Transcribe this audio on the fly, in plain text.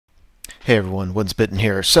Hey everyone, Woods Bitten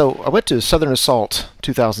here. So I went to Southern Assault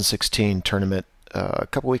 2016 tournament a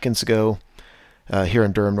couple weekends ago here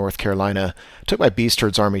in Durham, North Carolina. Took my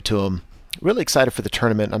Beastlord's army to them. Really excited for the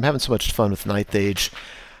tournament. I'm having so much fun with Ninth Age.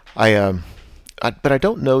 But I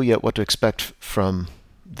don't know yet what to expect from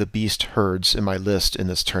the beast herds in my list in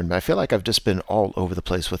this tournament. I feel like I've just been all over the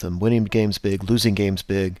place with them. Winning games big, losing games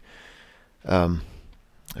big.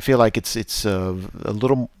 I feel like it's a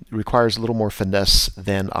little requires a little more finesse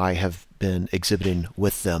than I have been exhibiting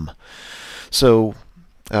with them. So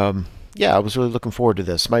yeah, I was really looking forward to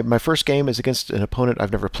this. My first game is against an opponent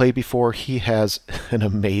I've never played before. He has an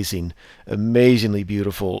amazingly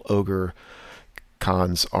beautiful Ogre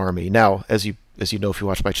Khans army. Now, as you know if you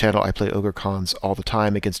watch my channel, I play Ogre Khans all the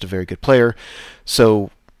time against a very good player.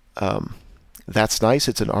 So that's nice.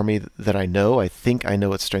 It's an army that I know. I think I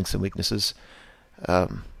know its strengths and weaknesses.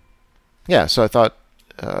 Yeah, so I thought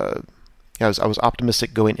I was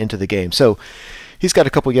optimistic going into the game. So he's got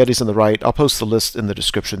a couple yetis on the right. I'll post the list in the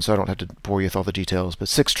description so I don't have to bore you with all the details. But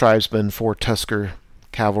 6 tribesmen, 4 Tusker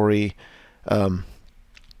cavalry.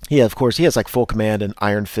 Yeah, of course, he has like full command and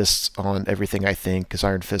iron fists on everything, I think, because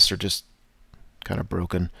iron fists are just kind of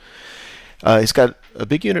broken. He's got a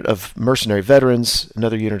big unit of mercenary veterans,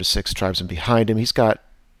 another unit of 6 tribesmen behind him. He's got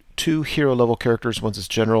 2 hero-level characters. One's his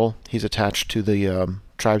general. He's attached to the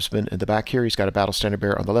tribesman in the back here. He's got a battle standard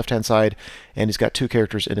bearer on the left-hand side, and he's got 2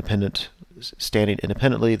 characters standing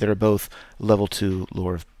independently that are both level 2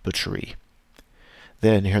 lore of butchery.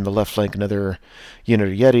 Then here on the left flank, another unit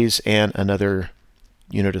of yetis and another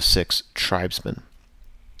unit of 6 tribesmen.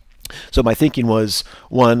 So my thinking was,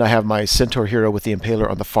 one, I have my Centaur hero with the Impaler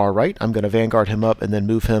on the far right. I'm going to vanguard him up and then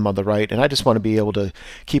move him on the right, and I just want to be able to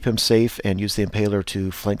keep him safe and use the Impaler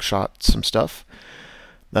to flank shot some stuff.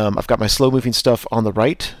 I've got my slow-moving stuff on the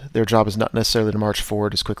right. Their job is not necessarily to march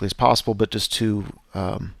forward as quickly as possible, but just to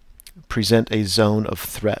present a zone of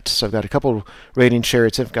threat. So I've got a couple raiding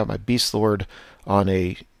chariots. I've got my Beastlord on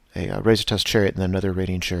a Razortusk chariot and then another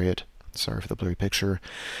raiding chariot. Sorry for the blurry picture.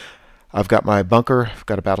 I've got my bunker. I've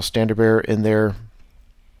got a battle standard bearer in there.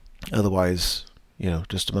 Otherwise, you know,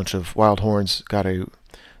 just a bunch of Wildhorns. Got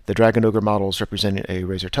the Dragon Ogre models representing a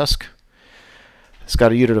Razortusk. It's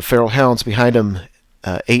got a unit of feral Hounds behind him.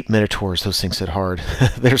 8 Minotaurs. Those things hit hard.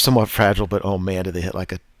 They're somewhat fragile, but oh man, do they hit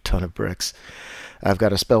like a ton of bricks. I've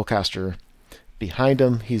got a spellcaster behind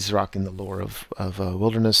him. He's rocking the lore of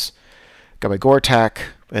Wilderness. Got my Gortach,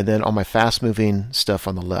 and then all my fast-moving stuff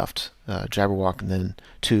on the left. Jabberwock, and then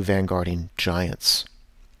 2 vanguarding giants.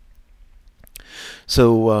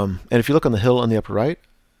 So, and if you look on the hill on the upper right,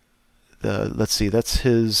 let's see, that's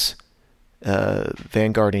his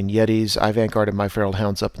vanguarding yetis. I vanguarded my feral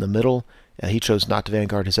hounds up in the middle. He chose not to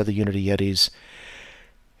vanguard his other unit of yetis.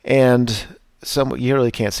 And you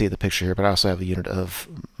really can't see the picture here, but I also have a unit of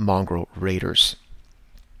Mongrel Raiders.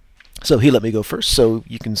 So he let me go first, so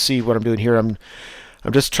you can see what I'm doing here. I'm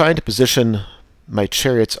just trying to position my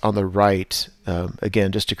chariots on the right,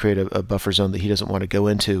 again, just to create a buffer zone that he doesn't want to go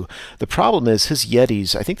into. The problem is his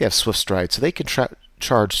yetis, I think they have swift stride, so they can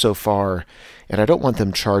charge so far, and I don't want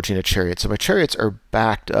them charging a chariot. So my chariots are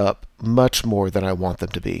backed up much more than I want them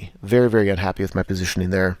to be. Very, very unhappy with my positioning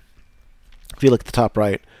there. If you look at the top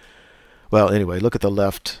right, well, anyway, look at the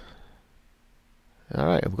left. All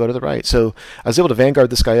right, we'll go to the right. So I was able to vanguard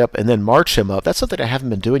this guy up and then march him up. That's something I haven't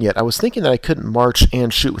been doing yet. I was thinking that I couldn't march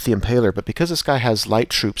and shoot with the Impaler, but because this guy has light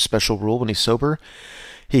troop special rule when he's sober,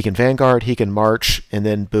 he can vanguard, he can march, and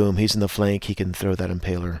then boom, he's in the flank. He can throw that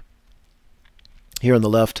Impaler. Here on the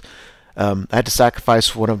left, I had to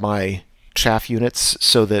sacrifice one of my chaff units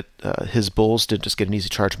so that his bulls didn't just get an easy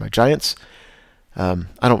charge of my giants. I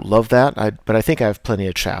don't love that, but I think I have plenty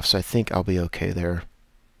of chaff, so I think I'll be okay there.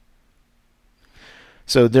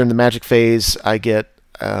 So during the magic phase, I get,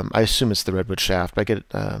 I assume it's the Redwood Shaft, but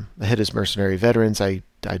I hit his mercenary veterans. I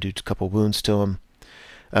do a couple wounds to him.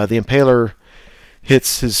 The Impaler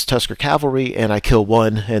hits his Tusker cavalry, and I kill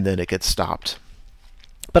one, and then it gets stopped.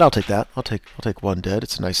 But I'll take that. I'll take 1 dead.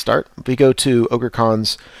 It's a nice start. We go to Ogre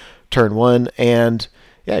Khans turn 1, and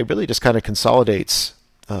yeah, it really just kind of consolidates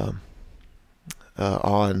on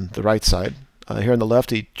the right side. Here on the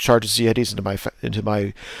left, he charges the yetis into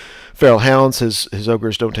my feral hounds. His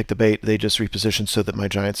ogres don't take the bait. They just reposition so that my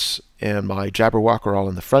giants and my Jabberwock are all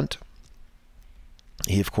in the front.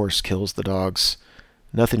 He, of course, kills the dogs.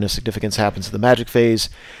 Nothing of significance happens in the magic phase.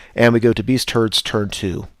 And we go to Beast Herds turn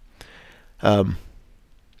 2.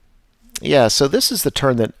 Yeah, so this is the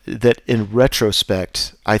turn that in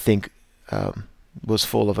retrospect, I think was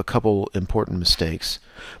full of a couple important mistakes.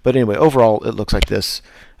 But anyway, overall, it looks like this.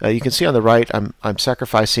 You can see on the right, I'm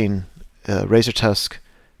sacrificing Razortusk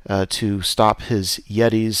to stop his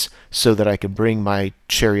yetis so that I can bring my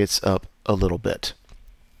chariots up a little bit.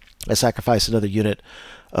 I sacrifice another unit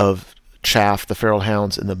of chaff, the feral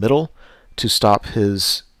hounds, in the middle to stop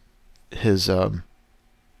his mercenary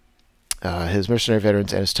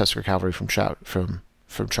veterans and his Tusker cavalry from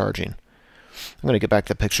charging. I'm going to get back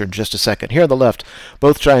to the picture in just a second. Here on the left,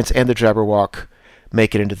 both giants and the Jabberwock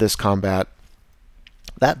make it into this combat.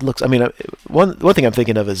 That looks, I mean, one thing I'm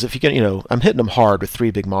thinking of is if you can, I'm hitting them hard with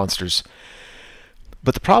 3 big monsters.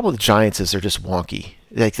 But the problem with giants is they're just wonky.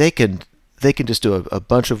 Like they can just do a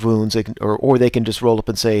bunch of wounds, or they can just roll up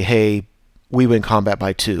and say, hey, we win combat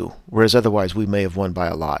by 2, whereas otherwise we may have won by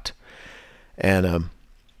a lot. And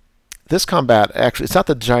this combat, actually, it's not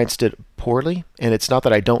that the giants did poorly, and it's not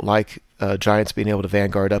that I don't like giants being able to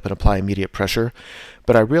vanguard up and apply immediate pressure,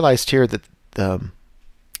 but I realized here that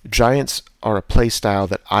giants are a play style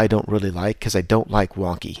that I don't really like because I don't like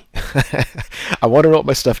wonky. I want to know what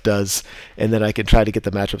my stuff does, and then I can try to get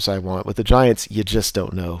the matchups I want. With the giants, you just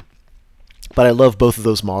don't know. But I love both of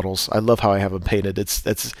those models. I love how I have them painted.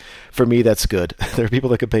 That's for me, that's good. There are people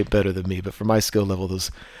that can paint better than me, but for my skill level,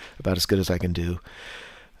 those about as good as I can do.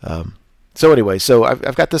 So anyway, so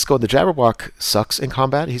I've got this going. The Jabberwock sucks in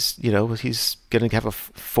combat. He's going to have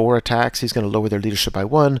 4 attacks. He's going to lower their leadership by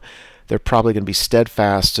 1. They're probably going to be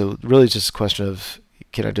steadfast. So really, just a question of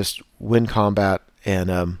can I just win combat and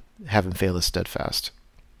have him fail as steadfast.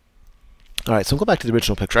 All right, so I'm going back to the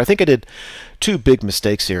original picture. I think I did 2 big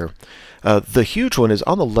mistakes here. The huge one is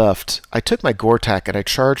on the left. I took my Gortach and I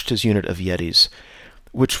charged his unit of yetis,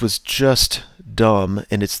 which was just dumb,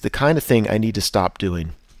 and it's the kind of thing I need to stop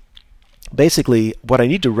doing. Basically, what I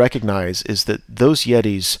need to recognize is that those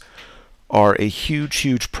yetis are a huge,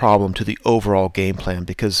 huge problem to the overall game plan,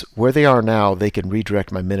 because where they are now, they can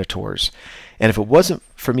redirect my Minotaurs. And if it wasn't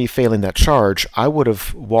for me failing that charge, I would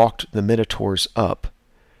have walked the Minotaurs up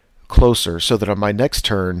closer so that on my next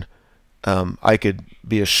turn, I could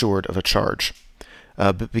be assured of a charge.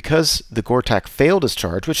 But because the Gortach failed his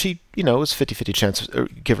charge, which he, was 50-50 chance,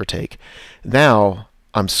 give or take, now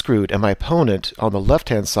I'm screwed. And my opponent on the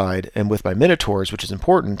left-hand side, and with my Minotaurs, which is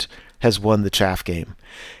important, has won the chaff game.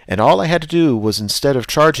 And all I had to do was, instead of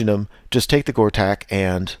charging him, just take the Gortach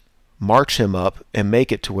and march him up and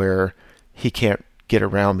make it to where he can't get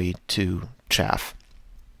around me to chaff.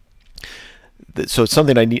 So it's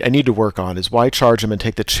something I need to work on, is why charge him and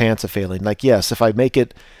take the chance of failing. Like, yes, if I make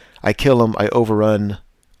it, I kill him, I overrun,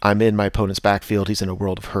 I'm in my opponent's backfield, he's in a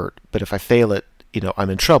world of hurt. But if I fail it, I'm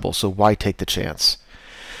in trouble, so why take the chance?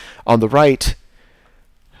 On the right,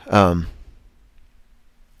 I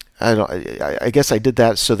guess I did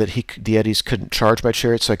that so that the yetis couldn't charge my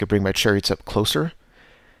chariots, so I could bring my chariots up closer.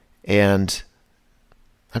 And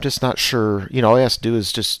I'm just not sure. All he has to do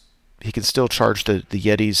is just, he can still charge the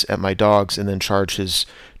yetis at my dogs and then charge his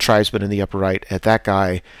tribesmen in the upper right at that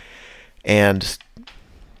guy. And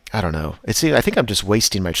I don't know. I think I'm just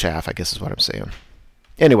wasting my chaff, I guess is what I'm saying.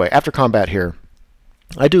 Anyway, after combat here,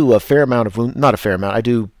 I do a fair amount of wounds. Not a fair amount. I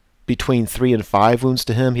do between 3 and 5 wounds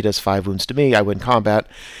to him. He does 5 wounds to me. I win combat.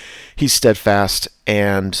 He's steadfast,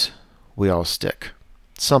 and we all stick.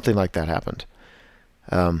 Something like that happened.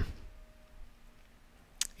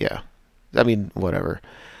 Yeah. I mean, whatever.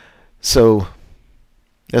 So,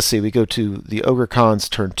 let's see. We go to the Ogre Khans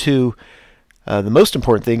turn 2. The most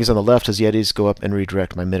important thing is on the left, his yetis go up and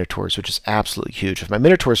redirect my Minotaurs, which is absolutely huge. If my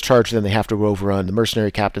Minotaurs charge them, they have to overrun. The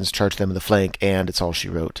mercenary captains charge them in the flank, and it's all she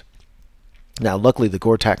wrote. Now, luckily, the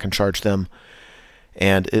Gortach can charge them,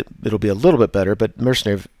 and it'll be a little bit better, but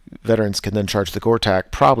mercenary veterans can then charge the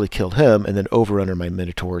Gortach, probably kill him, and then overrun my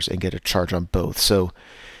Minotaurs and get a charge on both. So,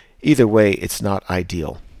 either way, it's not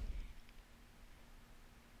ideal.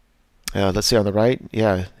 Let's see on the right.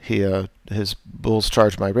 Yeah, his bulls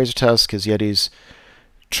charge my Razortusk. His yetis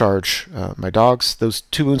charge my dogs. Those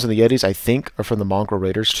 2 wounds on the yetis, I think, are from the Mongrel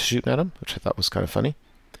Raiders shooting at him, which I thought was kind of funny.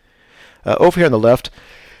 Over here on the left,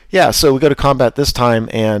 yeah, so we go to combat this time,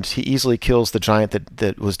 and he easily kills the giant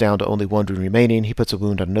that was down to only 1 wound remaining. He puts a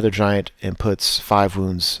wound on another giant and puts 5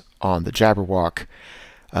 wounds on the Jabberwock.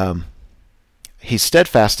 He's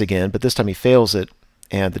steadfast again, but this time he fails it,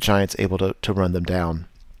 and the giant's able to run them down.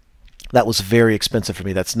 That was very expensive for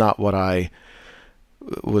me. That's not what I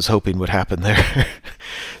was hoping would happen there.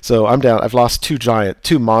 So I'm down. I've lost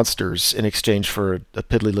 2 monsters in exchange for a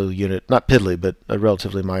piddly little unit. Not piddly, but a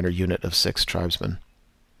relatively minor unit of 6 tribesmen.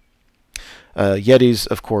 Yetis,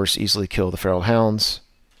 of course, easily kill the feral hounds,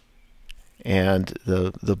 and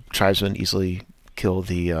the tribesmen easily kill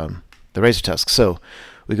the Razortusk. So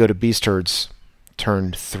we go to Beastlord's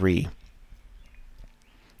turn 3.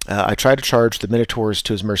 I tried to charge the Minotaurs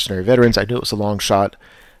to his mercenary veterans. I knew it was a long shot.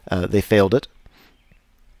 They failed it.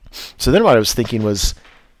 So then what I was thinking was,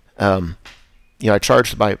 I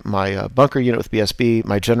charged my bunker unit with BSB,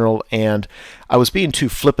 my general, and I was being too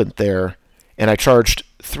flippant there, and I charged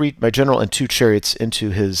my general and 2 chariots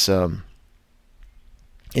into his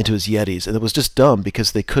yetis, and it was just dumb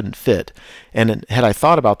because they couldn't fit. And had I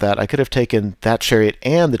thought about that, I could have taken that chariot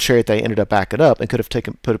and the chariot that I ended up backing up, and could have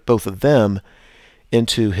put both of them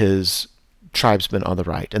into his tribesmen on the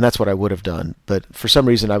right, and that's what I would have done. But for some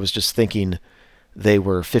reason, I was just thinking they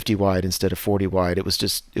were 50 wide instead of 40 wide. It was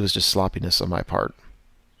just sloppiness on my part.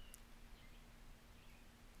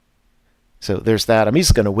 So there's that. I'm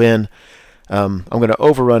easily going to win. I'm going to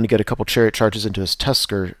overrun to get a couple chariot charges into his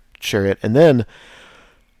Tusker chariot, and then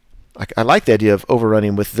I like the idea of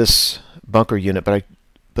overrunning with this bunker unit, but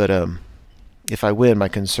if I win, my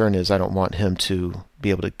concern is I don't want him to be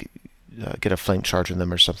able to get a flank charge in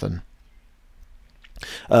them or something.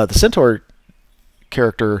 The Centaur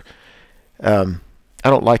character, I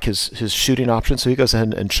don't like his shooting option, so he goes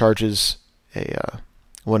ahead and charges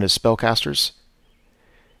one of his spellcasters.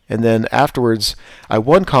 And then afterwards, I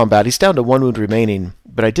won combat. He's down to 1 wound remaining,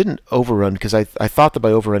 but I didn't overrun because I thought that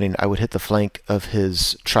by overrunning I would hit the flank of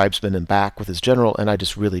his tribesmen and back with his general, and I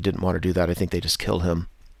just really didn't want to do that. I think they just kill him.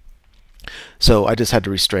 So I just had to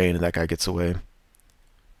restrain, and that guy gets away.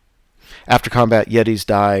 After combat, yetis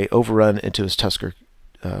die, overrun into his Tusker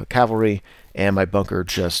cavalry, and my bunker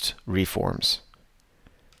just reforms.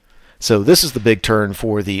 So this is the big turn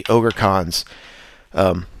for the Ogre Khans.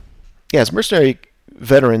 As mercenary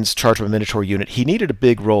veterans charge my Minotaur unit, he needed a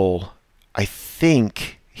big roll. I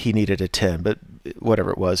think he needed a 10, but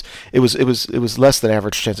whatever it was less than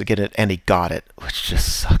average chance of getting it, and he got it, which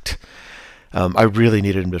just sucked. I really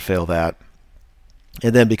needed him to fail that.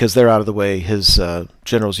 And then because they're out of the way, his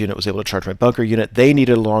general's unit was able to charge my bunker unit. They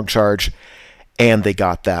needed a long charge, and they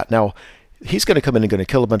got that. Now, he's going to come in and going to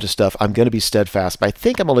kill a bunch of stuff. I'm going to be steadfast, but I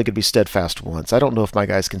think I'm only going to be steadfast once. I don't know if my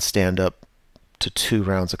guys can stand up to 2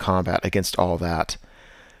 rounds of combat against all that.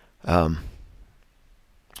 But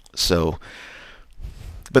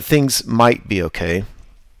things might be okay.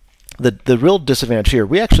 The real disadvantage here,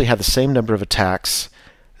 we actually have the same number of attacks,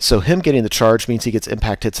 so him getting the charge means he gets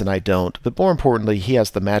impact hits and I don't. But more importantly, he has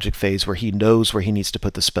the magic phase where he knows where he needs to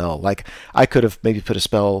put the spell. Like, I could have maybe put a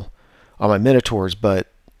spell on my Minotaurs,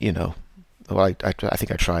 but, well, I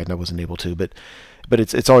think I tried and I wasn't able to, but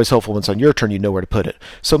it's always helpful when it's on your turn, you know where to put it.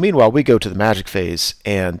 So meanwhile, we go to the magic phase,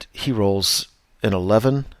 and he rolls an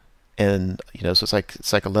 11, and so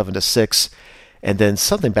it's like 11 to 6, and then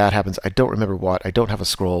something bad happens. I don't remember what. I don't have a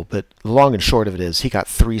scroll, but the long and short of it is he got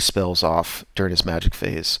 3 spells off during his magic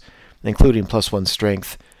phase, including +1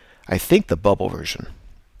 strength. I think the bubble version.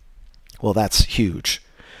 Well, that's huge.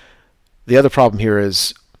 The other problem here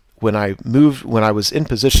is when I was in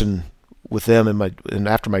position with them and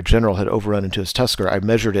after my general had overrun into his Tusker, I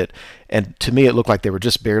measured it, and to me it looked like they were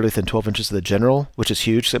just barely within 12 inches of the general, which is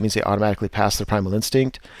huge. So that means they automatically passed their primal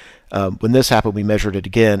instinct. When this happened, we measured it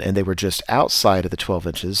again, and they were just outside of the 12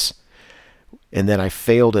 inches. And then I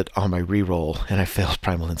failed it on my reroll, and I failed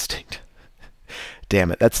primal instinct.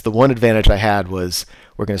 Damn it! That's the one advantage I had, was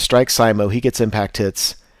we're going to strike Simo. He gets impact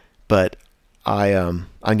hits, but I'm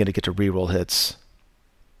going to get to reroll hits.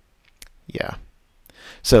 Yeah.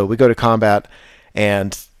 So we go to combat,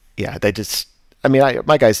 and yeah, they just,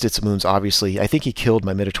 my guys did some wounds, obviously. I think he killed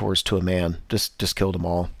my Minotaurs to a man, just killed them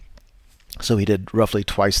all. So he did roughly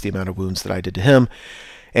twice the amount of wounds that I did to him,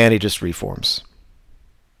 and he just reforms.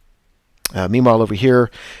 Meanwhile, over here,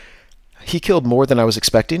 he killed more than I was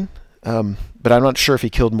expecting, but I'm not sure if he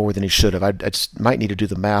killed more than he should have. I just might need to do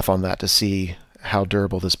the math on that to see how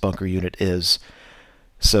durable this bunker unit is.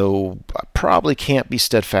 So I probably can't be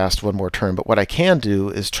steadfast one more turn, but what I can do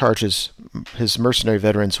is charge his mercenary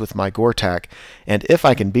veterans with my Gortach, and if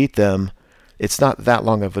I can beat them, it's not that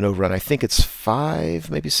long of an overrun. I think it's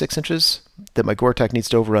 5, maybe 6 inches that my Gortach needs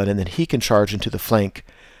to overrun, and then he can charge into the flank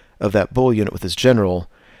of that bull unit with his general,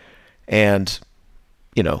 and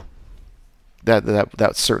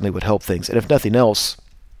that certainly would help things. And if nothing else,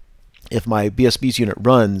 if my BSB's unit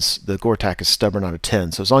runs, the Gortach is stubborn on a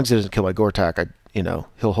 10. So as long as he doesn't kill my Gortach,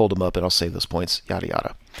 he'll hold him up, and I'll save those points, yada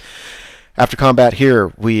yada. After combat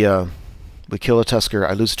here, we kill a Tusker.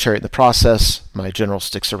 I lose a chariot in the process. My general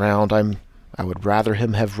sticks around. I would rather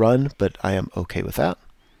him have run, but I am okay with that.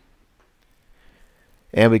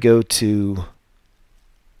 And we go to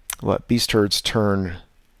Beastlord's turn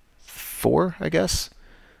 4, I guess.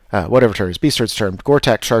 Whatever turn it is, Beastlord's turn.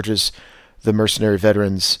 Gortach charges the mercenary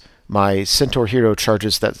veterans. My Centaur hero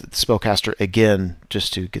charges that spellcaster again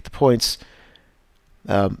just to get the points.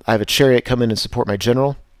 I have a chariot come in and support my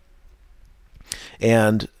general.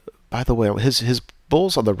 And by the way, his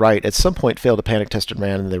bulls on the right at some point failed a panic test and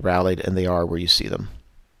ran, and they rallied, and they are where you see them.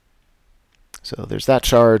 So there's that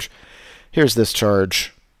charge. Here's this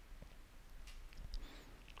charge.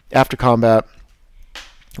 After combat,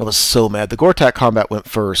 I was so mad. The Gortach combat went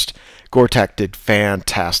first. Gortach did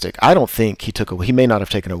fantastic. I don't think he took a... He may not have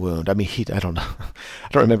taken a wound. I mean, I don't know. I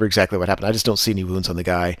don't remember exactly what happened. I just don't see any wounds on the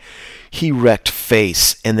guy. He wrecked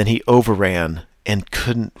face, and then he overran and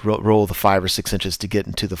couldn't roll the 5 or 6 inches to get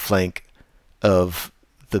into the flank of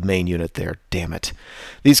the main unit there. Damn it.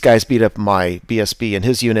 These guys beat up my BSB and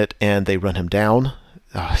his unit, and they run him down.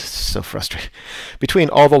 Oh, it's so frustrating. Between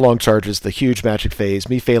all the long charges, the huge magic phase,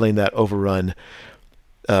 me failing that overrun,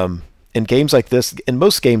 in games like this, in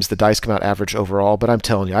most games the dice come out average overall, but I'm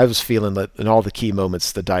telling you, I was feeling that in all the key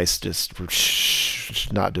moments the dice just were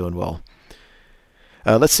not doing well.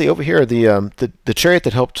 Let's see, over here, the chariot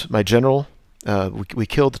that helped my general, we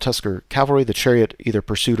killed the Tusker cavalry. The chariot either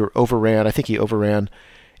pursued or overran. I think he overran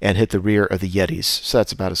and hit the rear of the yetis, so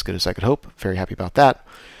that's about as good as I could hope. Very happy about that.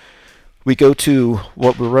 We go to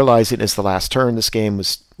what we're realizing is the last turn. This game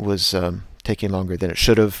was taking longer than it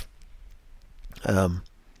should have.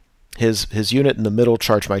 His unit in the middle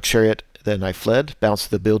charged my chariot, then I fled, bounced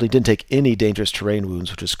to the building, didn't take any dangerous terrain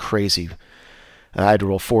wounds, which was crazy. I had to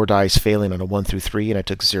roll 4 dice, failing on a 1 through 3, and I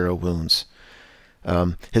took 0 wounds.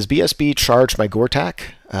 His BSB charged my Gortach.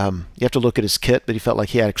 You have to look at his kit, but he felt like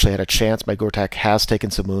he actually had a chance. My Gortach has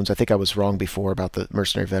taken some wounds. I think I was wrong before about the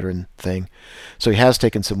mercenary veteran thing. So he has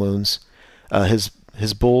taken some wounds.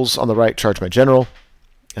 His bulls on the right charged my general.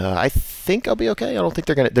 I think I'll be okay. I don't think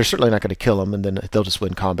they're certainly not gonna kill him, and then they'll just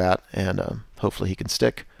win combat, and hopefully he can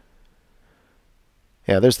stick.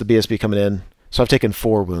 Yeah, there's the BSB coming in. So I've taken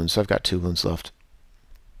 4 wounds, so I've got 2 wounds left.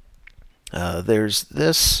 There's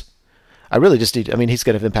this. I really just need... I mean, he's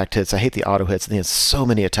gonna have impact hits. I hate the auto hits, and he has so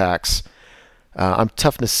many attacks. I'm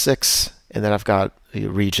toughness 6, and then I've got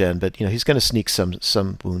regen, but you know he's gonna sneak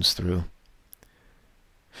some wounds through.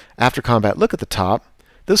 After combat, look at the top.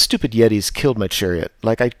 Those stupid yetis killed my chariot.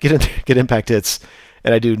 Like, I get impact hits,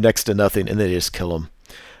 and I do next to nothing, and they just kill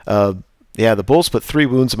them. Yeah, the bulls put 3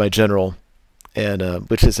 wounds in my general, and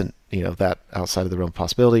which isn't, you know, that outside of the realm of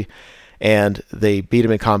possibility. And they beat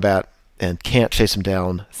him in combat and can't chase him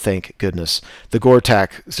down. Thank goodness. The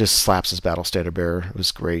Gortach just slaps his battle standard bearer. It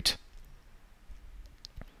was great.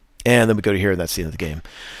 And then we go to here, and that's the end of the game.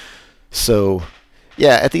 So...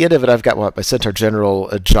 yeah, at the end of it, I've got what? My Centaur general,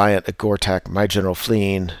 a giant, a Gortach, my general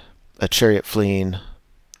fleeing, a chariot fleeing,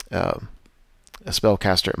 a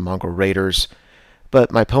spellcaster, and Mongrel Raiders.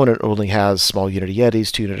 But my opponent only has small unit of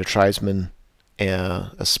yetis, 2 unit of tribesmen, and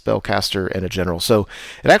a spellcaster, and a general. So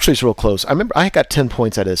it actually is real close. I remember I got 10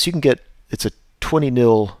 points out of this. You can get, it's a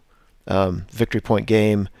 20-0 victory point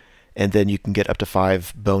game, and then you can get up to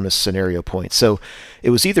 5 bonus scenario points. So it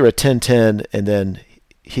was either a 10-10, and then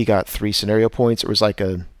he got 3 scenario points. It was like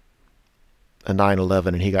a 9-11,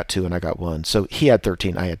 and he got 2, and I got 1. So he had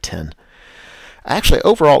 13, I had 10. Actually,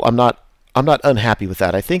 overall, I'm not unhappy with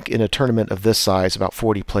that. I think in a tournament of this size, about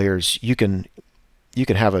 40 players, you can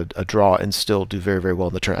have a draw and still do very, very well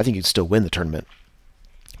in the tournament. I think you can still win the tournament.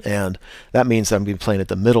 And that means that I'm going to be playing at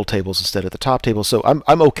the middle tables instead of the top tables. So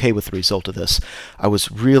I'm okay with the result of this. I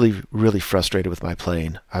was really, really frustrated with my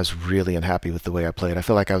playing. I was really unhappy with the way I played. I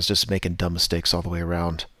feel like I was just making dumb mistakes all the way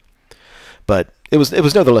around. But it was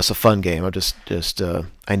nevertheless a fun game. I'm just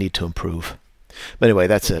I need to improve. But anyway,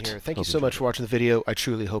 that's it. Thank you so much for watching the video. I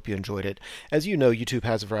truly hope you enjoyed it. As you know, YouTube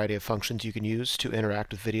has a variety of functions you can use to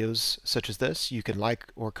interact with videos such as this. You can like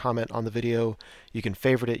or comment on the video, you can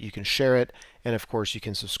favorite it, you can share it, and of course you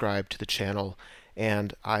can subscribe to the channel.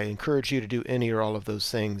 And I encourage you to do any or all of those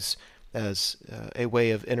things as a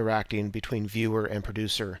way of interacting between viewer and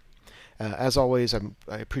producer. As always, I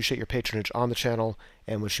appreciate your patronage on the channel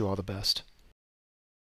and wish you all the best.